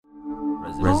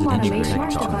residential tech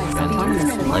talk,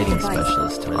 lighting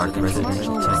specialist to our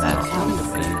residential tech.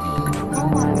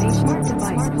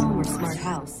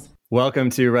 Welcome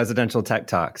to Residential Tech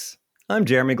Talks. I'm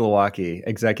Jeremy Glowacki,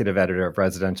 Executive Editor of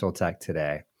Residential Tech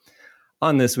Today.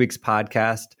 On this week's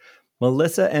podcast,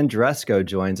 Melissa Andresco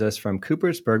joins us from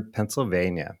Coopersburg,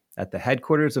 Pennsylvania, at the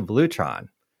headquarters of Lutron,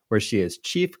 where she is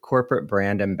Chief Corporate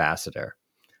Brand Ambassador.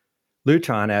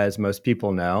 Lutron, as most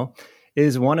people know,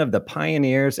 is one of the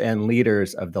pioneers and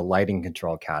leaders of the lighting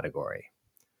control category.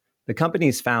 The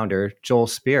company's founder, Joel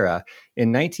Spera,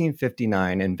 in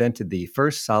 1959 invented the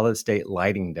first solid-state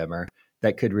lighting dimmer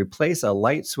that could replace a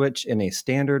light switch in a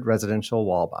standard residential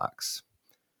wall box.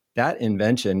 That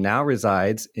invention now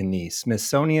resides in the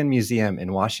Smithsonian Museum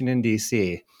in Washington,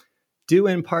 D.C., due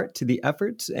in part to the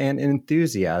efforts and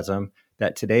enthusiasm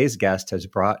that today's guest has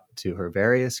brought to her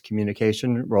various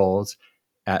communication roles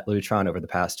at Lutron over the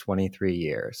past 23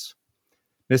 years.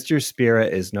 Mr. Spera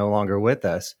is no longer with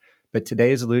us, but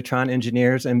today's Lutron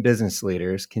engineers and business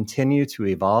leaders continue to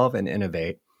evolve and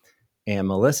innovate, and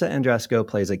Melissa Andresco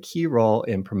plays a key role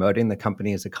in promoting the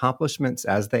company's accomplishments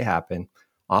as they happen,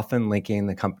 often linking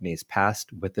the company's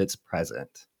past with its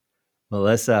present.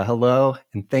 Melissa, hello,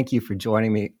 and thank you for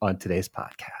joining me on today's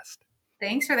podcast.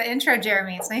 Thanks for the intro,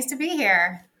 Jeremy. It's nice to be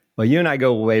here. Well, you and I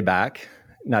go way back,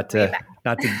 not to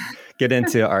get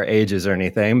into our ages or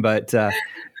anything, but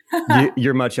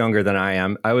you're much younger than I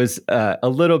am. I was a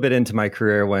little bit into my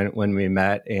career when we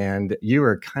met, and you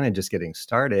were kind of just getting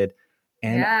started.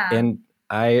 And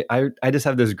I just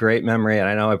have this great memory, and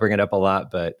I know I bring it up a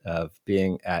lot, but of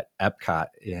being at Epcot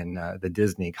in the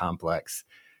Disney complex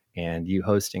and you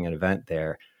hosting an event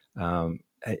there.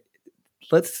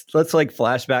 Let's like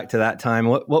flash back to that time.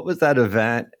 What was that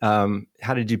event?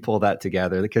 How did you pull that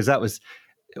together? Because that was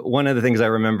one of the things I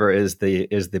remember is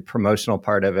the promotional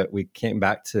part of it. We came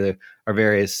back to our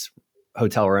various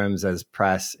hotel rooms as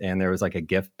press, and there was like a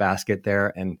gift basket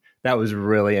there, and that was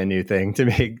really a new thing to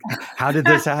me. How did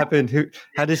this happen?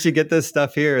 How did she get this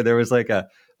stuff here? There was like a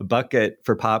bucket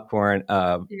for popcorn,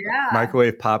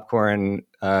 microwave popcorn,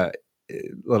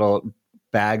 little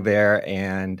bag there,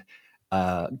 and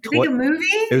I think a movie.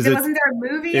 Wasn't there a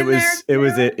movie? It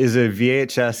was a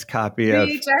VHS copy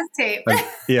VHS tape.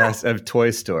 of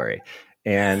Toy Story.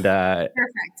 And perfect.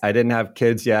 I didn't have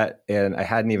kids yet, and I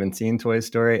hadn't even seen Toy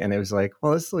Story. And it was like,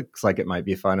 well, this looks like it might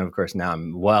be fun. Of course, now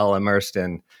I'm well immersed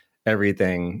in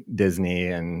everything Disney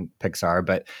and Pixar.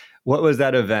 But what was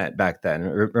that event back then?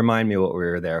 Remind me what we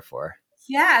were there for.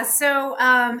 Yeah. So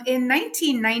in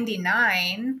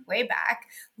 1999, way back,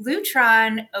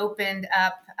 Lutron opened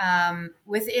up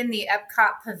within the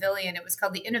Epcot Pavilion. It was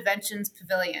called the Innoventions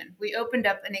Pavilion. We opened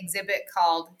up an exhibit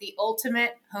called The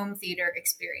Ultimate Home Theater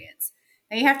Experience.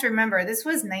 Now you have to remember, this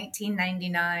was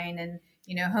 1999, and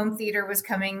home theater was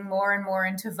coming more and more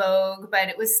into vogue, but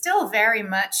it was still very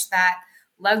much that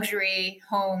luxury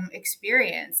home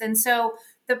experience. And so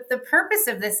the purpose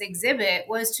of this exhibit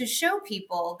was to show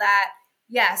people that,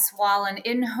 yes, while an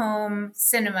in-home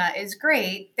cinema is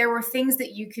great, there were things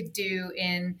that you could do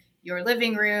in your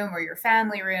living room or your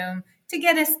family room to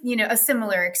get a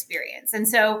similar experience. And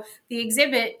so the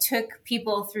exhibit took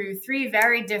people through three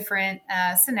very different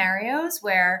scenarios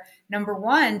where, number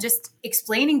one, just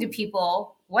explaining to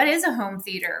people, what is a home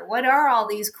theater? What are all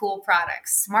these cool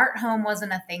products? Smart home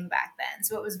wasn't a thing back then.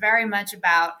 So it was very much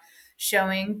about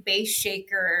showing bass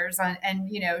shakers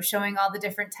and showing all the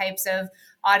different types of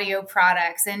audio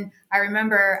products. And I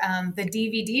remember the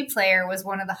DVD player was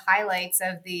one of the highlights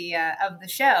of the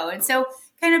show. And so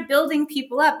kind of building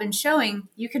people up and showing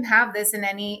you can have this in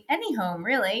any home,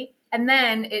 really. And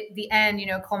then at the end,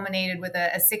 culminated with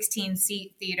a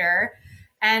 16-seat theater.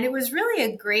 And it was really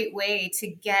a great way to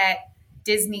get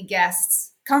Disney guests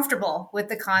comfortable with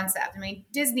the concept. I mean,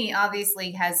 Disney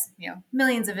obviously has,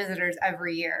 millions of visitors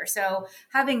every year. So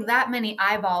having that many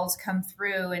eyeballs come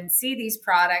through and see these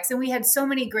products, and we had so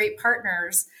many great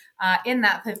partners in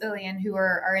that pavilion who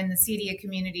are in the CEDIA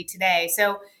community today.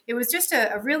 So it was just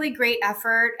a really great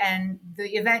effort. And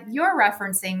the event you're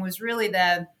referencing was really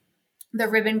the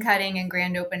ribbon cutting and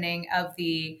grand opening of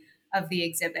the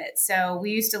exhibit. So we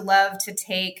used to love to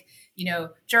take,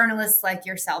 journalists like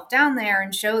yourself down there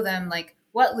and show them like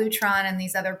what Lutron and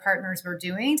these other partners were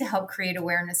doing to help create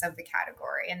awareness of the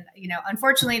category. And,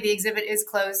 unfortunately, the exhibit is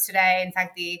closed today. In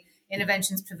fact, the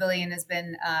Innoventions Pavilion has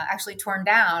been actually torn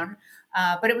down,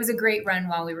 but it was a great run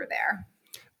while we were there.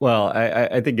 Well,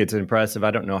 I think it's impressive.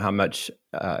 I don't know how much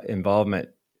involvement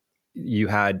you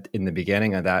had in the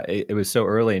beginning of that. It was so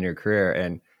early in your career.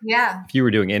 And if you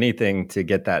were doing anything to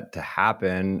get that to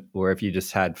happen, or if you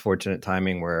just had fortunate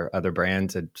timing where other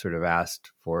brands had sort of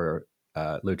asked for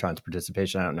Lutron's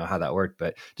participation. I don't know how that worked,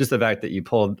 but just the fact that you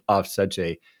pulled off such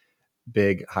a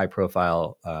big, high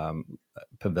profile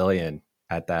pavilion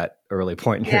at that early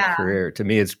point in your career, to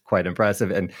me, is quite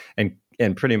impressive,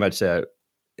 and pretty much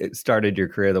it started your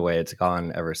career the way it's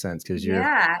gone ever since. Because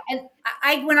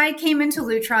and when I came into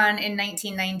Lutron in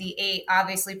 1998,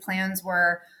 obviously plans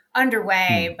were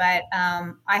underway, but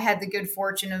I had the good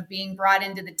fortune of being brought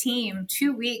into the team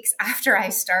 2 weeks after I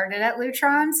started at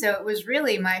Lutron. So it was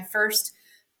really my first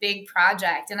big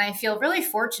project. And I feel really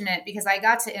fortunate because I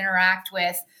got to interact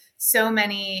with so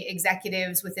many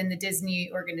executives within the Disney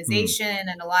organization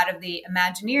and a lot of the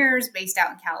Imagineers based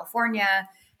out in California,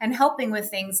 and helping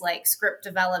with things like script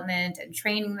development and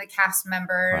training the cast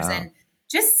members and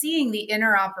just seeing the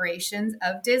inner operations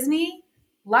of Disney.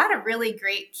 A lot of really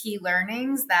great key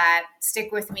learnings that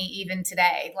stick with me even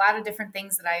today. A lot of different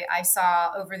things that I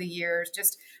saw over the years,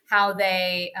 just how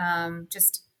they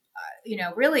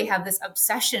really have this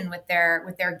obsession with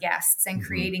their guests and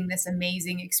creating this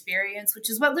amazing experience, which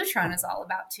is what Lutron is all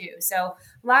about too. So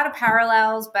a lot of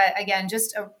parallels, but again,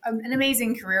 just an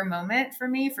amazing career moment for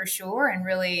me for sure. And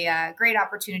really a great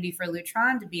opportunity for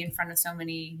Lutron to be in front of so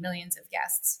many millions of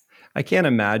guests. I can't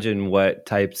imagine what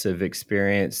types of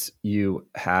experience you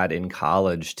had in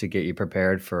college to get you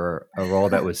prepared for a role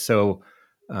that was so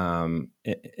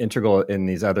integral in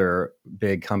these other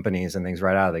big companies and things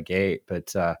right out of the gate.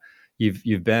 But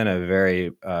you've been a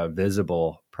very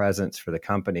visible presence for the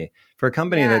company, for a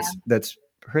company that's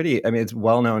pretty. I mean, it's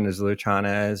well known as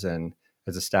Lutron is, and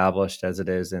as established as it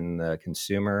is in the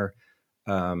consumer,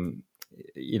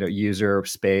 user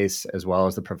space as well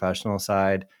as the professional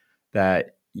side.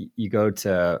 That you go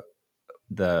to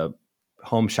the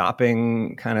home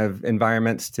shopping kind of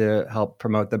environments to help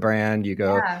promote the brand. You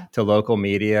go to local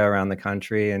media around the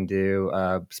country and do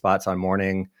spots on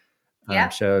morning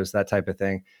shows, that type of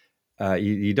thing.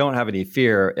 You don't have any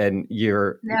fear, and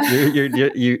you're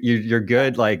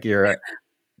good. Like you're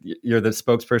the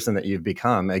spokesperson that you've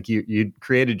become. Like you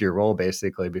created your role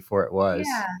basically before it was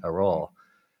a role.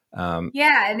 And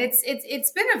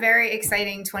it's been a very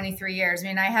exciting 23 years. I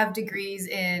mean, I have degrees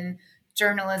in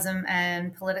journalism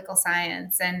and political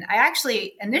science, and I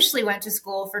actually initially went to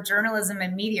school for journalism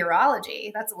and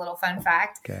meteorology. That's a little fun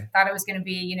fact. Okay. Thought it was going to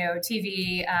be,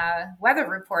 TV weather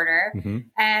reporter,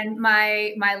 and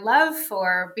my love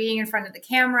for being in front of the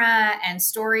camera and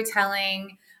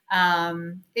storytelling.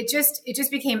 It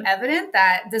just became evident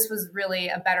that this was really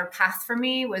a better path for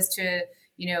me, was to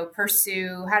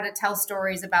pursue how to tell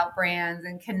stories about brands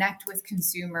and connect with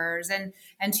consumers. And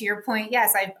to your point,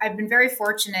 yes, I've been very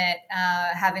fortunate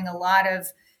having a lot of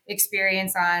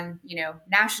experience on,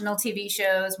 national TV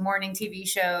shows, morning TV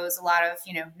shows, a lot of,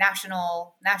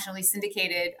 nationally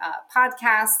syndicated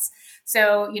podcasts.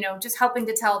 So, just helping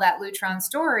to tell that Lutron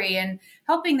story and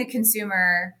helping the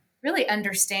consumer really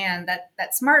understand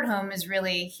that smart home is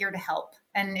really here to help.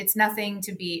 And it's nothing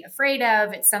to be afraid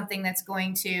of. It's something that's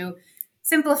going to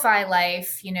simplify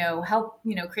life, help,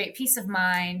 create peace of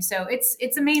mind. So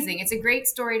it's amazing. It's a great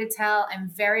story to tell. I'm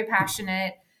very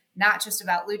passionate, not just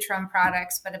about Lutron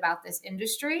products, but about this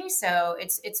industry. So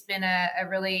it's been a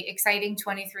really exciting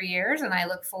 23 years, and I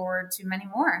look forward to many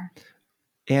more.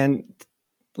 And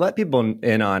let people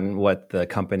in on what the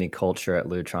company culture at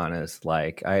Lutron is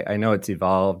like. I know it's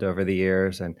evolved over the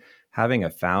years, and having a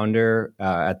founder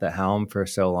at the helm for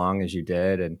so long as you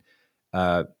did, and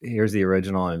here's the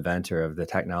original inventor of the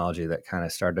technology that kind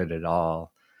of started it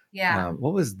all. Yeah.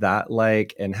 What was that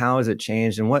like, and how has it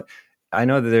changed? And what I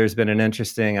know that there's been an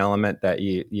interesting element that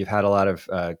you've had a lot of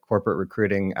corporate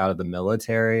recruiting out of the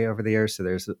military over the years. So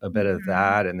there's a bit of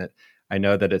that, and I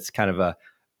know that it's kind of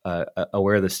a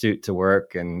wear the suit to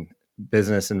work, and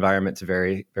business environment's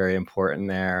very, very important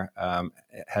there.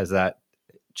 Has that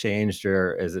changed,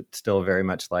 or is it still very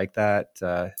much like that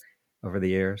over the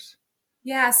years?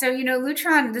 Yeah. So,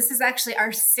 Lutron, this is actually our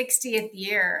 60th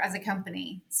year as a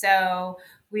company. So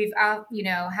we've, have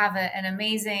an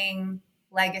amazing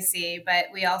legacy, but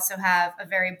we also have a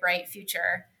very bright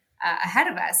future ahead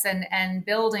of us, and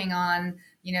building on,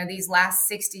 these last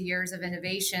 60 years of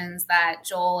innovations that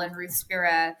Joel and Ruth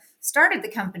Spira started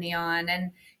the company on.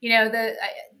 And, the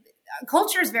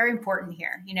culture is very important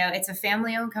here. It's a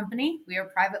family-owned company. We are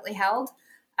privately held.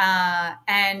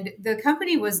 And the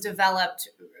company was developed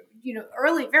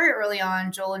very early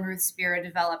on. Joel and Ruth Spira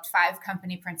developed 5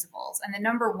 company principles. And the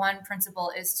number one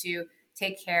principle is to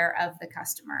take care of the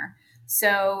customer.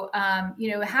 So,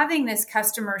 having this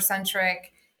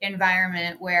customer-centric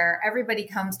environment where everybody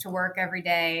comes to work every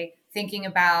day thinking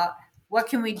about what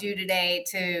can we do today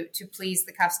to please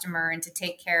the customer and to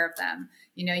take care of them.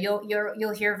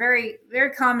 You'll hear very,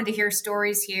 very common to hear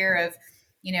stories here of,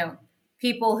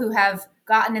 people who have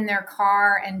gotten in their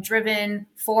car and driven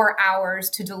 4 hours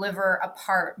to deliver a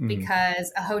part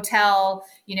because a hotel,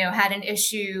 had an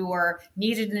issue or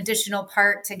needed an additional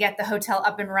part to get the hotel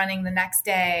up and running the next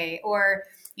day, or,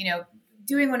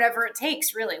 doing whatever it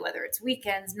takes, really, whether it's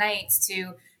weekends, nights,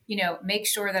 to make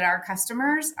sure that our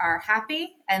customers are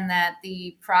happy and that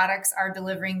the products are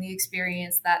delivering the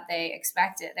experience that they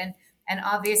expected. And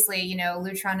obviously,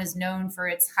 Lutron is known for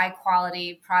its high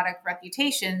quality product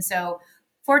reputation. So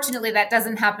fortunately, that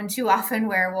doesn't happen too often,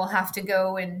 where we'll have to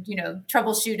go and,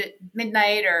 troubleshoot at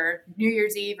midnight or New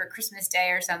Year's Eve or Christmas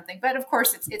Day or something. But of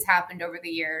course, it's happened over the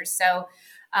years. So,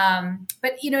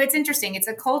 but it's interesting. It's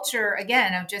a culture,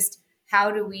 again, of just how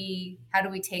do we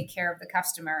take care of the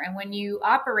customer? And when you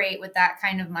operate with that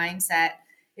kind of mindset,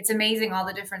 it's amazing all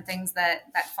the different things that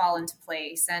fall into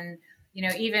place. And,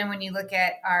 even when you look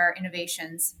at our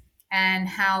innovations and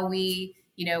how we,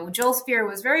 Joel Spear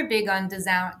was very big on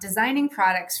designing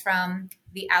products from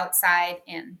the outside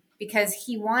in, because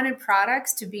he wanted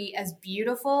products to be as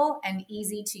beautiful and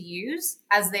easy to use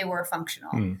as they were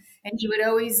functional. And he would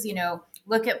always,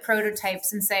 look at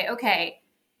prototypes and say, okay,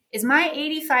 is my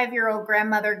 85-year-old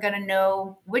grandmother going to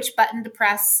know which button to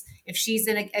press if she's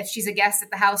a guest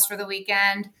at the house for the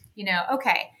weekend?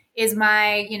 Okay, is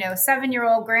my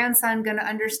 7-year-old grandson going to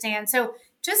understand? So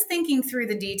just thinking through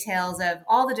the details of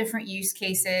all the different use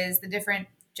cases, the different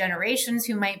generations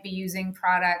who might be using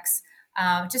products,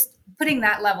 just putting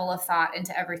that level of thought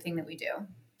into everything that we do.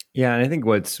 Yeah, and I think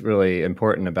what's really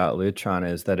important about Lutron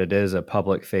is that it is a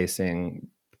public-facing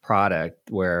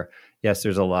product where, yes,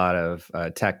 there's a lot of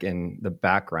tech in the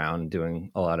background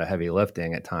doing a lot of heavy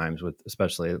lifting at times, with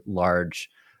especially large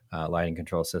lighting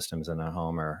control systems in a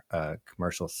home or a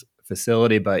commercial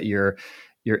facility. But your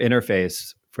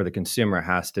interface for the consumer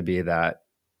has to be that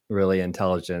really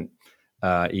intelligent,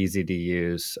 easy to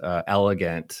use,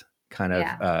 elegant kind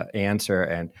of answer.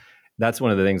 And that's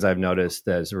one of the things I've noticed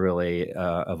that has really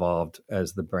evolved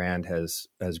as the brand has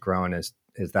grown, is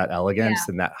that elegance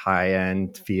and that high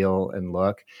end feel and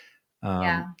look.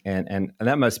 And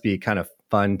that must be kind of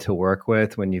fun to work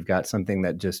with when you've got something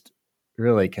that just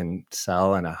really can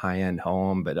sell in a high end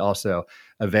home, but also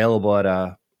available at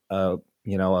a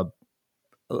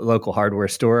local hardware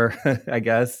store, I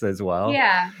guess, as well.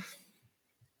 Yeah.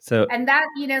 So, and that,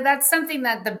 that's something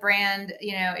that the brand,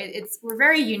 we're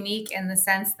very unique in the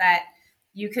sense that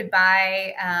you could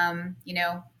buy,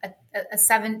 a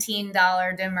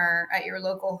 $17 dimmer at your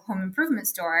local home improvement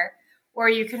store, or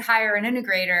you could hire an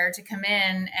integrator to come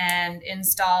in and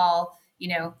install,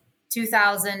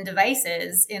 2,000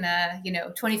 devices in a,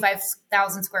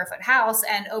 25,000 square foot house.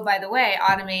 And, oh, by the way,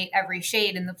 automate every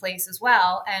shade in the place as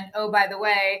well. And, oh, by the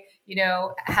way,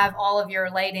 have all of your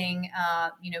lighting,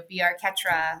 be our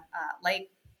Ketra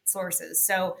light sources.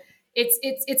 So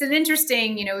it's an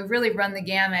interesting, we've really run the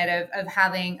gamut of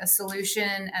having a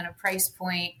solution and a price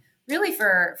point really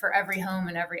for every home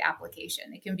and every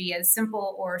application. It can be as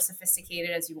simple or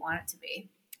sophisticated as you want it to be.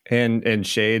 And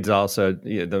shades also,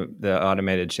 the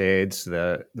automated shades,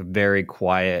 the very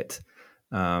quiet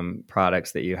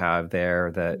products that you have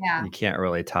there that you can't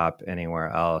really top anywhere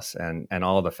else, and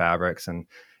all the fabrics, and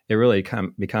it really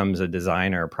becomes a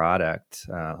designer product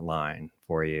line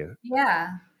for you. Yeah.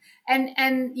 And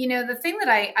the thing that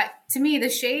I to me, the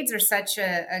shades are such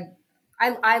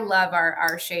I love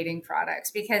our shading products,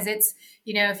 because it's,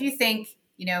 if you think,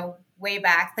 way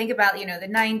back, think about, the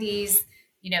 90s,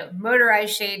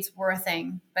 motorized shades were a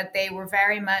thing, but they were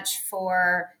very much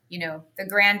for, the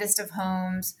grandest of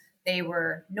homes. They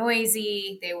were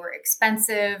noisy, they were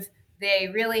expensive.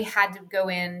 They really had to go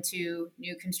into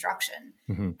new construction.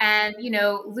 Mm-hmm. And,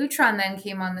 Lutron then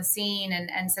came on the scene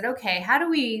and said, okay, how do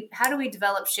we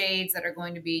develop shades that are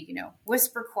going to be,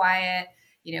 whisper quiet,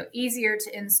 easier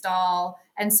to install?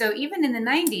 And so even in the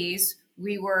 90s,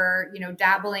 we were,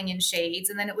 dabbling in shades.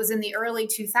 And then it was in the early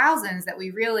 2000s that we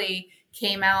really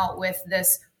came out with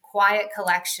this quiet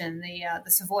collection,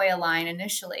 the Savoya line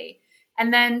initially.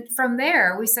 And then from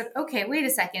there, we said, okay, wait a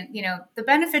second. The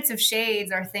benefits of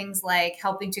shades are things like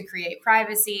helping to create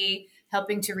privacy,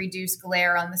 helping to reduce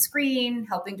glare on the screen,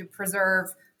 helping to preserve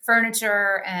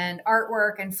furniture and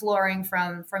artwork and flooring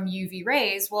from UV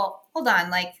rays. Well, hold on,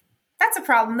 that's a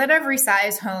problem that every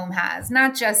size home has,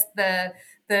 not just the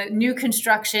new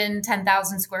construction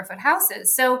 10,000 square foot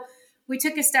houses. So we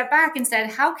took a step back and said,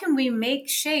 how can we make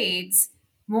shades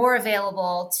more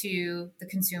available to the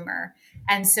consumer?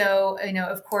 And so,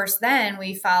 of course, then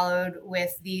we followed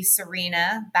with the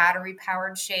Serena battery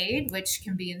powered shade, which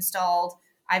can be installed.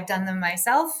 I've done them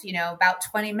myself, about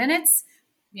 20 minutes,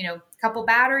 couple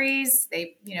batteries,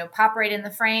 they, pop right in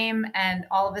the frame. And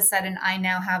all of a sudden I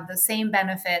now have the same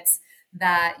benefits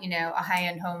that, a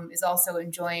high-end home is also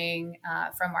enjoying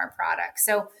from our products.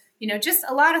 So, just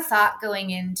a lot of thought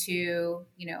going into,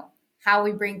 how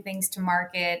we bring things to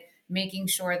market, making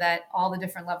sure that all the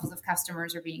different levels of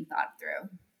customers are being thought through.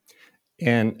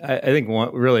 And I think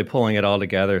really pulling it all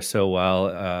together so well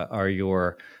are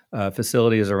your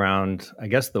facilities around, I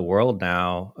guess, the world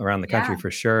now, around the country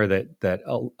for sure, that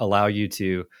allow you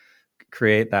to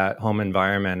create that home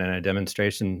environment and a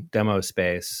demo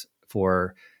space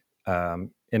for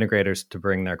integrators to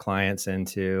bring their clients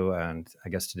into, and I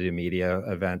guess to do media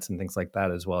events and things like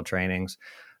that as well, trainings.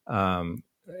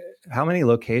 How many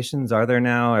locations are there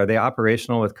now? Are they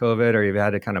operational with COVID, or you've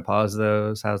had to kind of pause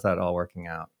those? How's that all working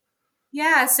out?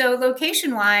 Yeah, so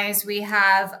location-wise, we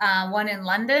have one in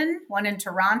London, one in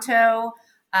Toronto,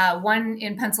 one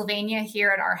in Pennsylvania here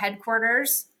at our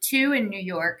headquarters, 2 in New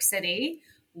York City,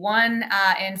 one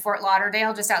in Fort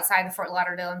Lauderdale, just outside of Fort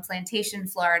Lauderdale in Plantation,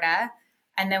 Florida.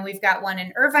 And then we've got one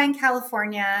in Irvine,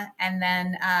 California, and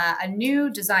then a new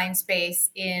design space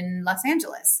in Los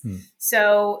Angeles.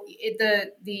 So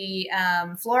the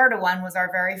Florida one was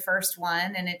our very first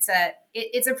one, and it's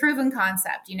a proven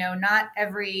concept. Not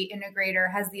every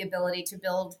integrator has the ability to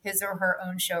build his or her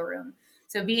own showroom.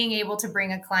 So being able to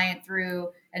bring a client through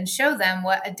and show them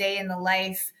what a day in the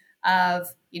life of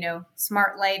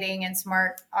smart lighting and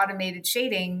smart automated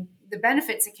shading, the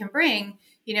benefits it can bring.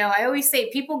 I always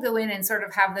say people go in and sort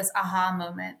of have this aha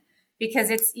moment, because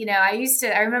it's,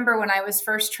 I remember when I was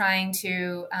first trying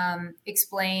to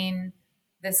explain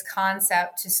this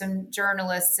concept to some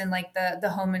journalists in like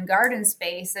the home and garden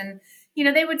space, and,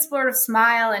 they would sort of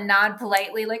smile and nod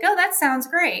politely like, oh, that sounds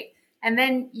great. And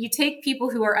then you take people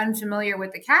who are unfamiliar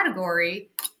with the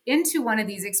category into one of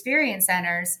these experience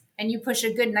centers and you push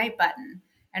a good night button.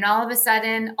 And all of a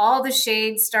sudden, all the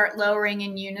shades start lowering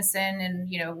in unison and,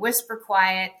 whisper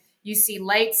quiet. You see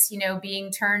lights,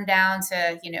 being turned down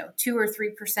to, 2 or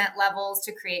 3% levels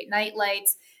to create night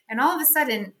lights. And all of a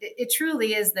sudden, it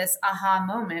truly is this aha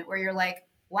moment where you're like,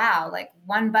 wow, like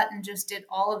one button just did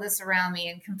all of this around me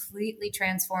and completely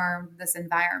transformed this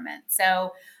environment.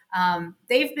 So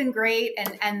they've been great.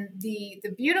 And the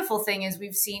beautiful thing is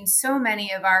we've seen so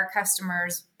many of our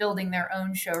customers building their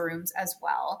own showrooms as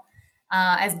well.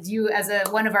 As you, as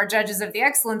one of our judges of the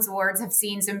Excellence Awards, have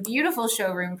seen some beautiful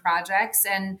showroom projects.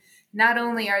 And not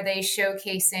only are they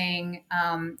showcasing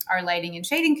our lighting and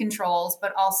shading controls,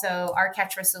 but also our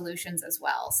Ketra solutions as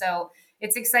well. So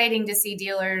it's exciting to see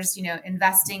dealers,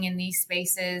 investing in these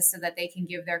spaces so that they can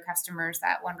give their customers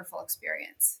that wonderful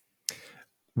experience.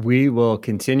 We will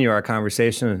continue our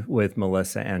conversation with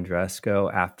Melissa Andresco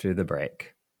after the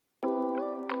break.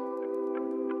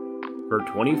 For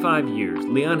 25 years,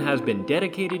 Leon has been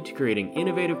dedicated to creating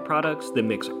innovative products that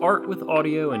mix art with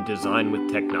audio and design with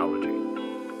technology.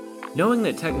 Knowing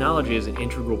that technology is an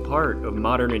integral part of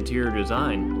modern interior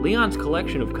design, Leon's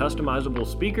collection of customizable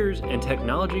speakers and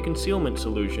technology concealment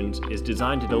solutions is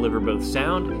designed to deliver both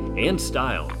sound and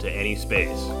style to any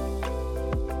space.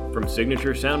 From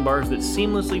signature soundbars that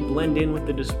seamlessly blend in with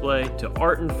the display to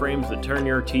art and frames that turn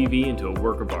your TV into a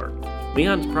work of art,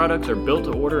 Leon's products are built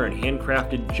to order and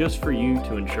handcrafted just for you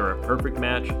to ensure a perfect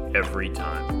match every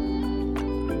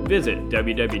time. Visit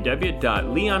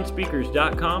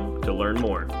www.leonspeakers.com to learn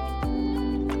more.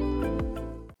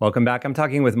 Welcome back. I'm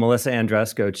talking with Melissa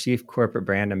Andresco, Chief Corporate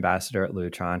Brand Ambassador at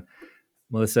Lutron.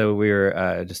 Melissa, we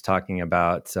were just talking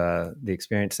about the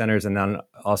experience centers, and then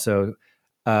also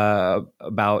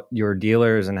about your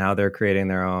dealers and how they're creating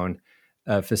their own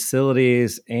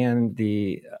facilities, and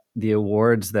the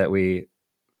awards that we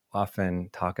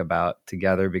often talk about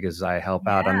together because I help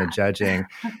out on the judging.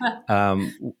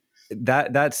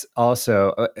 That's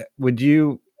also,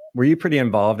 were you pretty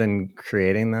involved in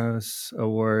creating those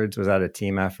awards? Was that a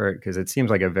team effort? Because it seems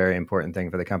like a very important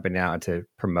thing for the company now to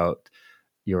promote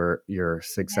your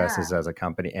successes as a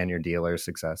company and your dealers'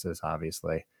 successes,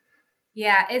 obviously.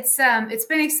 Yeah, it's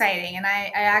been exciting. And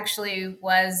I actually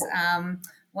was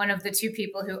one of the 2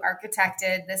 people who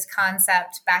architected this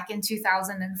concept back in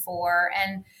 2004.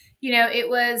 And, it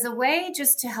was a way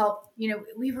just to help,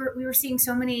 we were seeing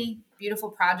so many beautiful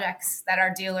projects that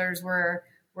our dealers were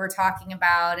talking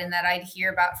about and that I'd hear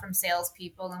about from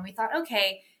salespeople. And we thought,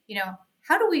 okay,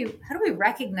 how do we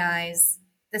recognize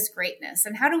this greatness?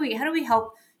 And how do we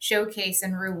help showcase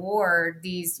and reward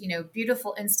these,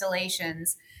 beautiful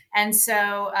installations? And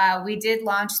so we did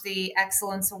launch the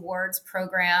Excellence Awards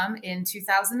program in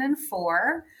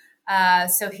 2004.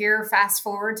 So here, fast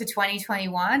forward to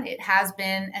 2021, it has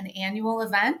been an annual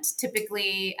event,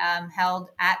 typically held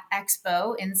at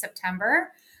Expo in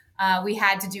September. We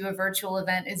had to do a virtual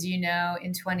event, as you know,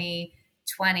 in 2020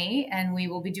 2020, and we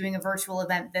will be doing a virtual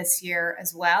event this year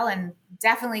as well, and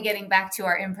definitely getting back to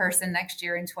our in-person next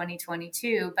year in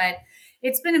 2022. But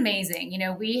it's been amazing.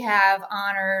 We have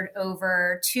honored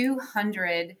over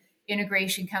 200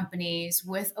 integration companies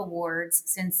with awards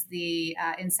since the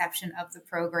inception of the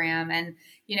program. And,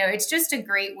 it's just a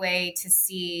great way to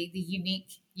see the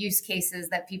unique use cases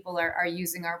that people are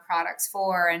using our products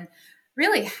for, and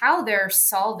really how they're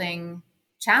solving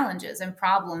challenges and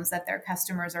problems that their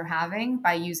customers are having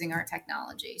by using our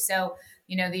technology. So,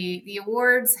 the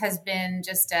awards has been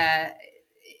just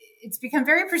it's become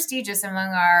very prestigious among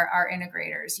our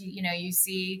integrators. You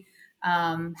see,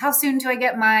 how soon do I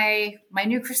get my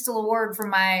new Crystal Award from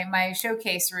my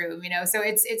showcase room? So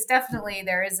it's definitely,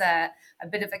 there is a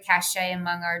bit of a cachet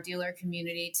among our dealer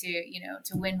community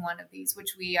to win one of these,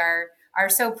 which we are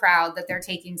so proud that they're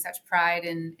taking such pride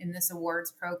in this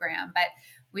awards program. But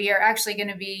we are actually going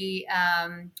to be,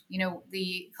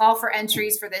 the call for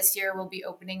entries for this year will be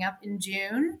opening up in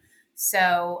June.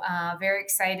 So very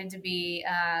excited to be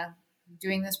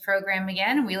doing this program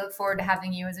again. And we look forward to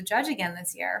having you as a judge again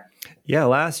this year. Yeah,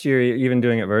 last year, even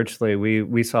doing it virtually,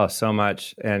 we saw so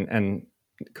much, and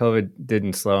COVID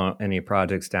didn't slow any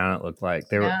projects down, it looked like.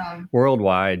 There were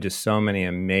worldwide just so many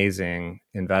amazing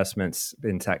investments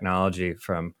in technology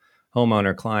from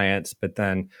homeowner clients, but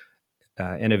then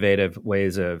innovative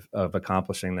ways of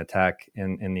accomplishing the tech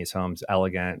in these homes,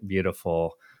 elegant,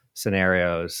 beautiful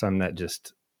scenarios, some that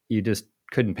you just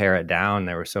couldn't pare it down.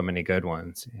 There were so many good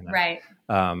ones. Right.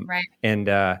 Right. And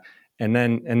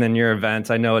then your events,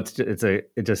 I know it's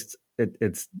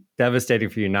devastating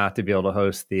for you not to be able to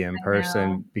host the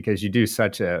in-person, because you do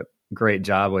such a great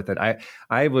job with it.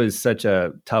 I was such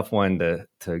a tough one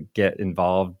to get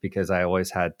involved, because I always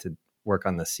had to work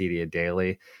on the CEDIA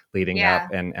daily leading up,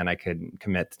 and I couldn't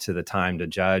commit to the time to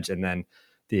judge. And then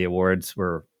the awards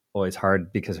were always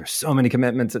hard because there's so many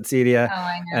commitments at CEDIA. Oh,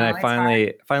 I know. And I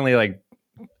finally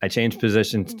I changed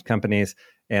positions companies,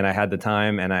 and I had the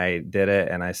time, and I did it,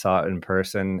 and I saw it in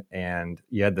person, and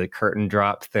you had the curtain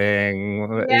drop thing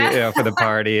for the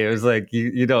party. It was like,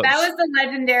 you don't. That was the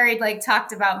legendary,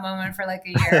 talked about moment for a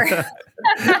year.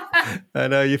 I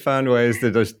know you found ways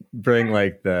to just bring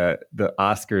the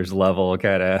Oscars level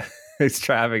kind of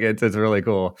extravagance. It's really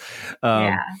cool.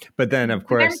 But then of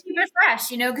course, keep it fresh,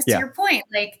 because to your point,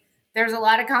 there's a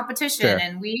lot of competition,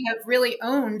 and we have really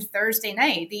owned Thursday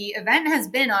night. The event has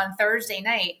been on Thursday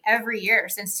night every year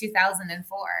since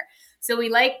 2004. So we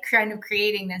like kind of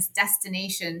creating this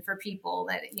destination for people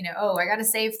that, I got to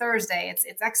save Thursday.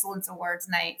 It's Excellence Awards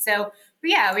night. So,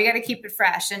 we got to keep it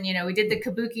fresh. And, we did the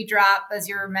Kabuki drop, as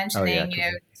you were mentioning,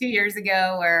 2 years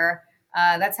ago, where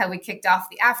that's how we kicked off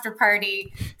the after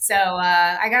party. So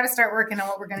I got to start working on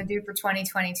what we're going to do for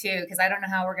 2022, because I don't know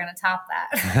how we're going to top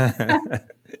that.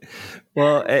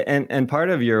 Well, and part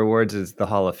of your awards is the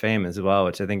Hall of Fame as well,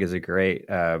 which I think is a great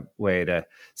way to.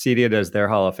 CEDIA does their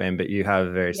Hall of Fame, but you have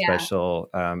a very special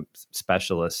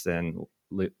specialists in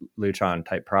Lutron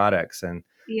type products, and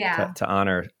to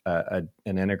honor an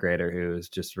integrator who has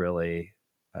just really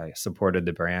supported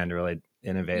the brand, really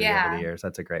innovated over the years.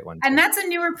 That's a great one too. And that's a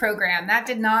newer program. That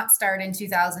did not start in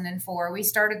 2004. We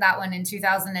started that one in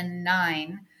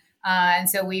 2009. And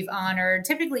so we've honored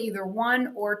typically either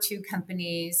one or two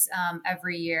companies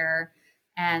every year.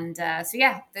 And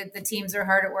the teams are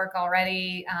hard at work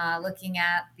already, looking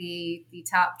at the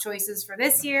top choices for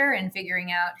this year and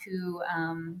figuring out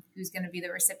who's going to be the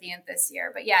recipient this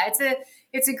year. But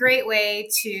it's a great way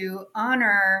to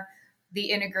honor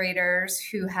the integrators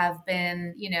who have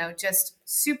been, just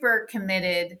super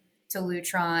committed to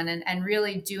Lutron and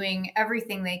really doing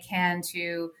everything they can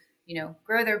to,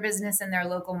 grow their business in their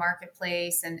local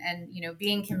marketplace and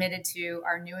being committed to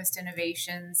our newest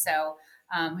innovations. So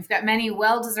we've got many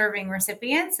well-deserving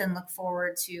recipients and look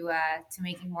forward to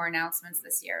making more announcements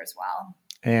this year as well.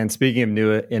 And speaking of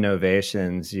new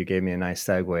innovations, you gave me a nice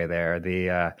segue there.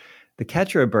 The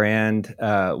Ketra brand,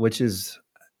 which is,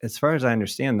 as far as I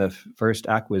understand, the first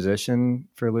acquisition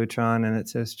for Lutron in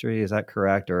its history. Is that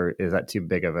correct, or is that too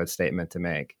big of a statement to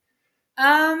make?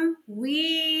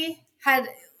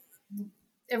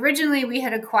 Originally, we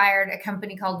had acquired a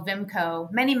company called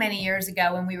Vimco many, many years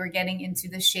ago when we were getting into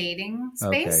the shading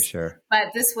space. Okay, sure. But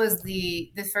this was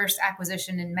the first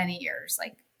acquisition in many years,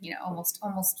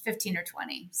 almost 15 or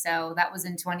 20. So that was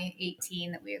in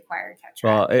 2018 that we acquired Ketra.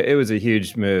 Well, it was a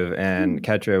huge move, and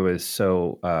Ketra was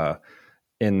so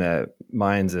in the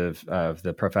minds of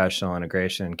the professional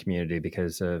integration community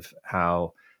because of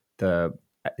how the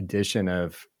addition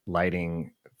of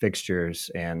lighting fixtures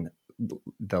and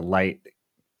the light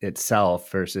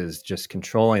itself versus just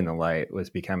controlling the light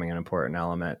was becoming an important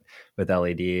element with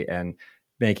LED. And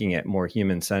making it more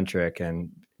human centric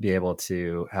and be able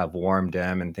to have warm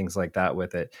dim and things like that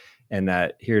with it. And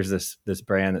that here's this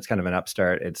brand that's kind of an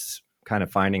upstart. It's kind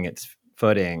of finding its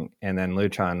footing. And then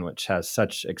Lutron, which has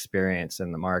such experience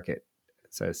in the market,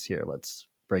 says, here, let's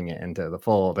bring it into the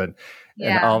fold. And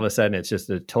all of a sudden it's just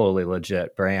a totally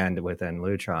legit brand within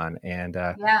Lutron. And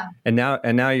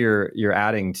now you're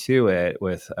adding to it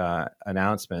with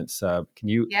announcements. Can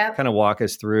you kind of walk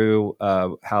us through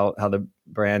how the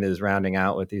brand is rounding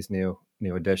out with these new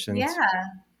additions? Yeah.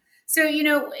 So,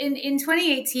 in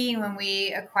 2018, when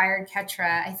we acquired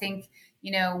Ketra, I think,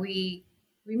 we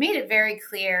made it very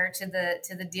clear to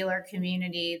the dealer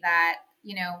community that,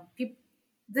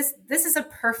 this is a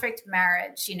perfect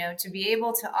marriage, to be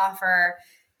able to offer,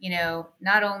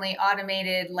 not only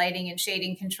automated lighting and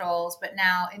shading controls, but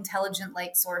now intelligent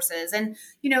light sources. And,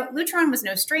 Lutron was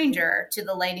no stranger to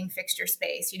the lighting fixture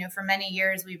space. For many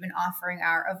years, we've been offering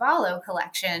our Avalo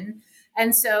collection.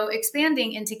 And so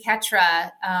expanding into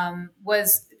Ketra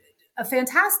was a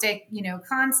fantastic,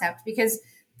 concept, because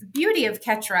the beauty of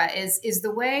Ketra is the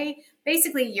way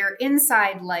basically your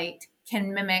inside light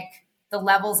can mimic the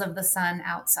levels of the sun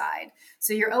outside.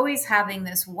 So you're always having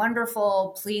this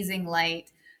wonderful, pleasing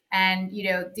light, and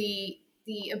the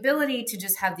ability to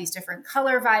just have these different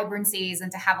color vibrancies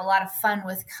and to have a lot of fun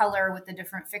with color with the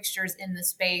different fixtures in the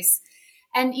space.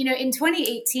 And in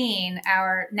 2018,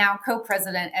 our now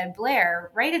co-president Ed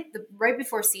Blair, right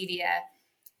before CEDIA,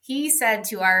 he said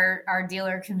to our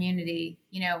dealer community,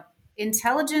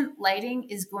 intelligent lighting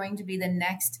is going to be the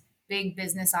next big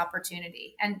business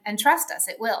opportunity. And trust us,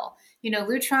 it will.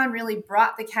 Lutron really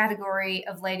brought the category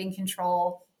of lighting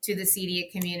control to the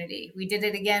CEDIA community. We did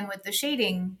it again with the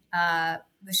shading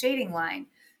line.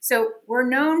 So we're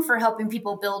known for helping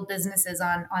people build businesses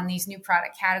on these new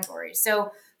product categories.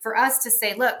 So for us to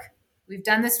say, look, we've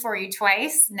done this for you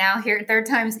twice. Now here, third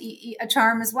time's a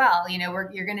charm as well.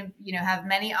 You're going to, have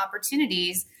many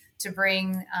opportunities to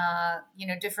bring,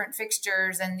 different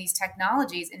fixtures and these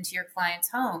technologies into your client's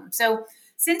home. So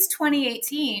since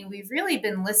 2018, we've really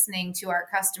been listening to our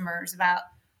customers about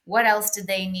what else did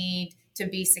they need to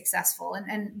be successful.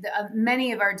 And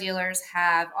many of our dealers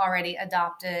have already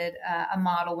adopted a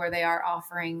model where they are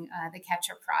offering the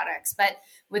Ketra products. But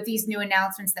with these new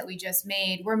announcements that we just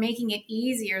made, we're making it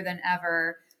easier than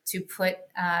ever to put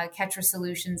Ketra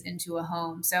solutions into a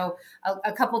home. So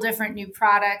a couple different new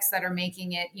products that are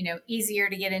making it, easier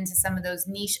to get into some of those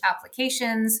niche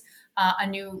applications, a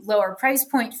new lower price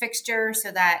point fixture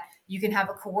so that you can have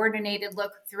a coordinated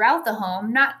look throughout the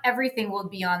home. Not everything will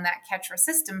be on that Ketra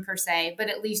system per se, but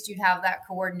at least you'd have that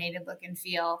coordinated look and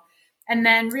feel. And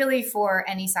then really for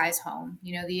any size home,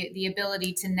 the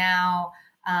ability to now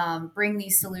bring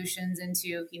these solutions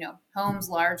into, homes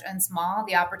large and small.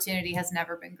 The opportunity has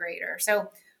never been greater. So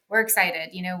we're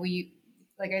excited.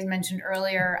 Like I mentioned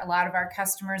earlier, a lot of our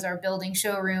customers are building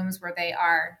showrooms where they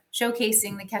are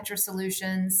showcasing the Ketra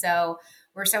solutions. So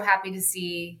we're so happy to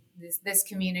see this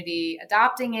community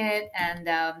adopting it and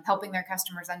helping their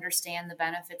customers understand the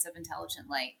benefits of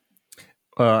intelligent light.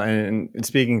 Well, and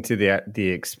speaking to the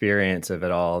experience of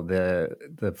it all,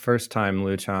 the first time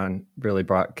Lutron really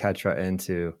brought Ketra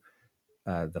into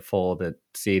the fold at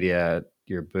CEDIA,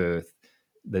 your booth,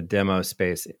 the demo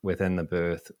space within the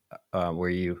booth, where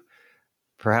you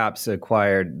perhaps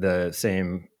acquired the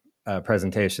same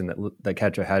presentation that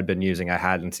Ketra had been using. I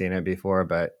hadn't seen it before,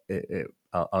 but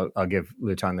I'll give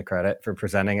Lutron the credit for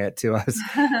presenting it to us,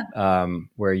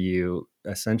 where you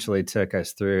essentially took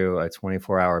us through a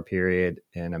 24-hour period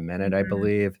in a minute, I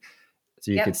believe.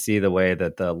 So you could see the way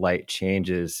that the light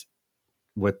changes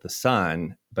with the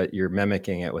sun, but you're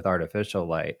mimicking it with artificial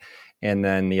light. And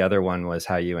then the other one was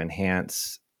how you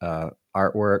enhance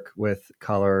artwork with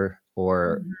color,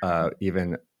 or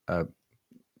even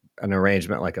an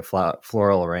arrangement like a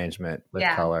floral arrangement with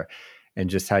color. And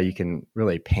just how you can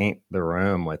really paint the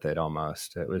room with it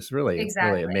almost. It was really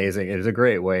amazing. It was a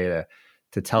great way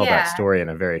to tell that story in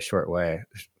a very short way.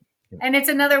 And it's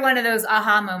another one of those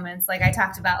aha moments, like I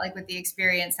talked about, like with the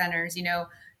experience centers,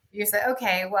 you say,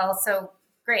 okay, well, so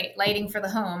great, lighting for the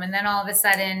home. And then all of a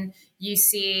sudden you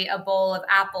see a bowl of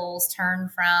apples turn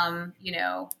from,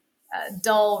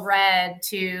 dull red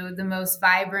to the most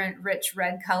vibrant, rich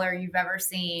red color you've ever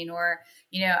seen, or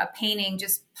a painting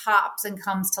just pops and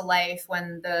comes to life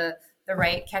when the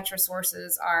right Ketra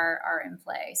sources are in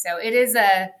play. So it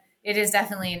is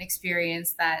definitely an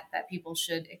experience that people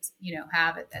should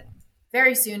have it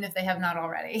very soon if they have not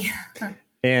already.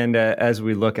 And as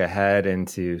we look ahead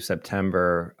into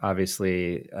September,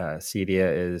 obviously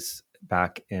CEDIA is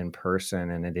back in person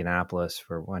in Indianapolis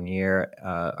for 1 year.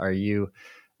 Are you?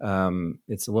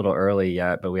 It's a little early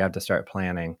yet, but we have to start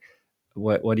planning.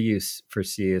 what do you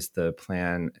foresee as the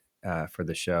plan for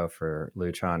the show for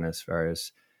Lutron as far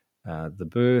as the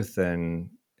booth and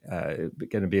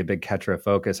going to be a big Ketra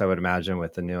focus, I would imagine,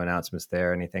 with the new announcements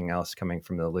there. Anything else coming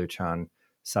from the Lutron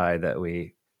side that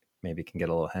we maybe can get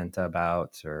a little hint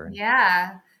about? Or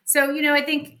yeah. So, I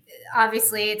think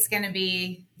obviously it's going to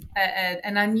be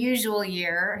an unusual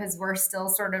year as we're still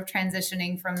sort of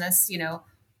transitioning from this,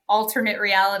 alternate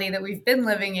reality that we've been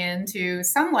living in to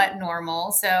somewhat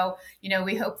normal. So,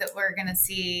 we hope that we're going to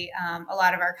see a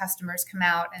lot of our customers come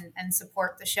out and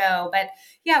support the show. But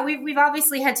yeah, we've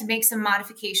obviously had to make some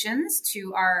modifications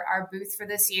to our booth for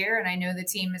this year. And I know the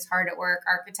team is hard at work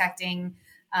architecting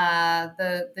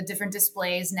the different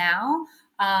displays now.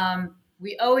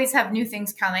 We always have new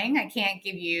things coming. I can't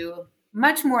give you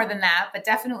much more than that, but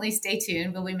definitely stay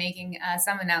tuned. We'll be making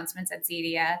some announcements at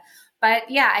CEDIA. But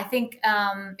yeah, I think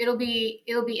it'll be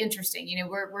interesting.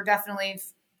 We're definitely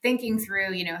thinking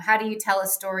through, how do you tell a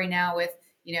story now with,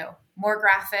 more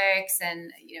graphics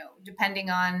and, depending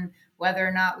on whether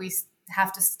or not we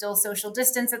have to still social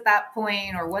distance at that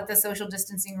point or what the social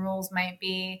distancing rules might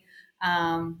be.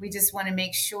 We just want to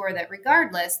make sure that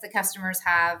regardless, the customers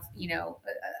have,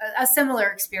 a similar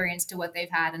experience to what they've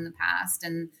had in the past,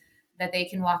 and that they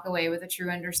can walk away with a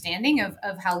true understanding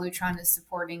of how Lutron is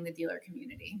supporting the dealer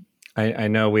community. I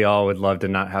know we all would love to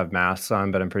not have masks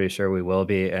on, but I'm pretty sure we will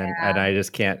be. And I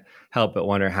just can't help but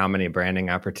wonder how many branding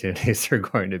opportunities are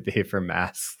going to be for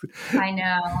masks. I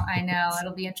know.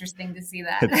 It'll be interesting to see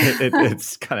that.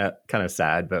 It's kind of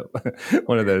sad, but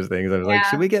one of those things. I was like,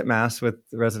 should we get masks with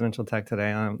Residential Tech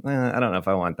today? I don't know if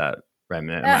I want that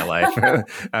remnant in my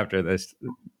life after this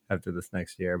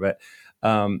next year. But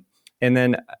and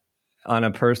then on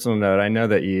a personal note, I know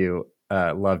that you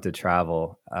love to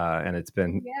travel, and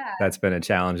that's been a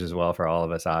challenge as well for all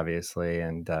of us, obviously.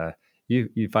 And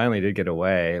you finally did get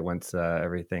away once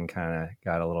everything kind of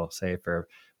got a little safer.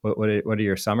 What are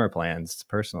your summer plans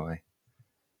personally?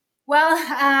 Well,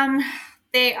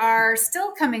 they are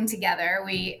still coming together.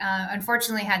 We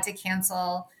unfortunately had to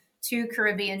cancel 2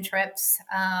 Caribbean trips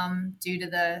due to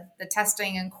the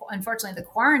testing and unfortunately the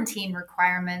quarantine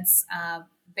requirements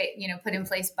put in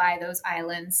place by those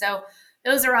islands. So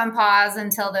those are on pause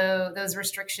until those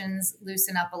restrictions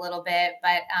loosen up a little bit.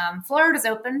 But Florida's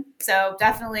open. So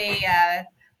definitely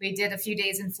we did a few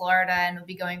days in Florida, and we'll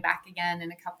be going back again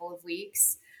in a couple of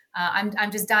weeks.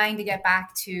 I'm just dying to get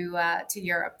back to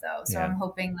Europe, though. So I'm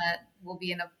hoping that we'll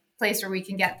be in a place where we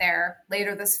can get there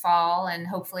later this fall and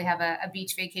hopefully have a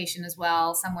beach vacation as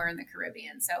well somewhere in the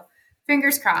Caribbean. So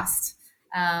fingers crossed.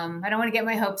 I don't want to get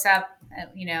my hopes up,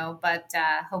 but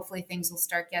hopefully things will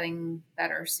start getting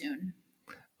better soon.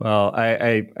 Well,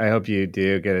 I hope you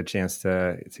do get a chance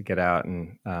to get out,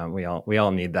 and we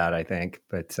all need that, I think.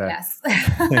 But yes.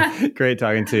 Great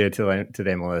talking to you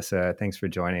today, Melissa. Thanks for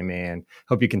joining me, and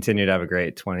hope you continue to have a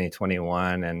great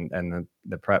 2021, and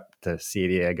the prep to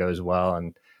CEDIA goes well,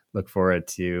 and look forward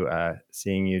to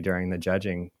seeing you during the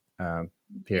judging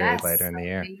period later in the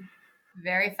year.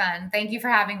 Very fun. Thank you for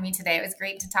having me today. It was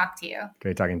great to talk to you.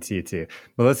 Great talking to you too.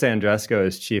 Melissa Andresco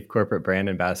is Chief Corporate Brand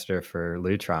Ambassador for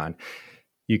Lutron.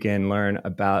 You can learn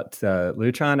about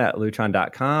Lutron at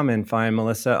lutron.com and find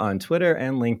Melissa on Twitter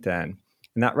and LinkedIn.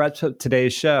 And that wraps up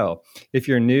today's show. If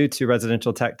you're new to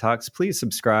Residential Tech Talks, please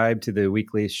subscribe to the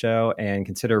weekly show and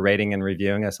consider rating and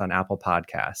reviewing us on Apple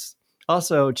Podcasts.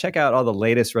 Also, check out all the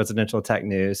latest residential tech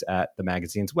news at the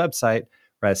magazine's website,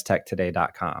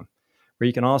 restechtoday.com, where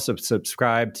you can also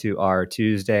subscribe to our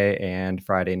Tuesday and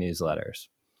Friday newsletters.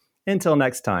 Until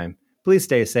next time, please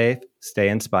stay safe, stay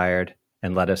inspired,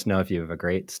 and let us know if you have a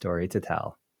great story to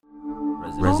tell.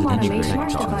 Residential Tech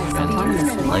Talks,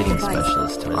 autonomous lighting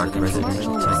specialist to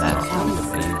Residential Tech Talks.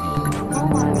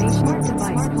 Home automation, smart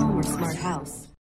device, home or smart house.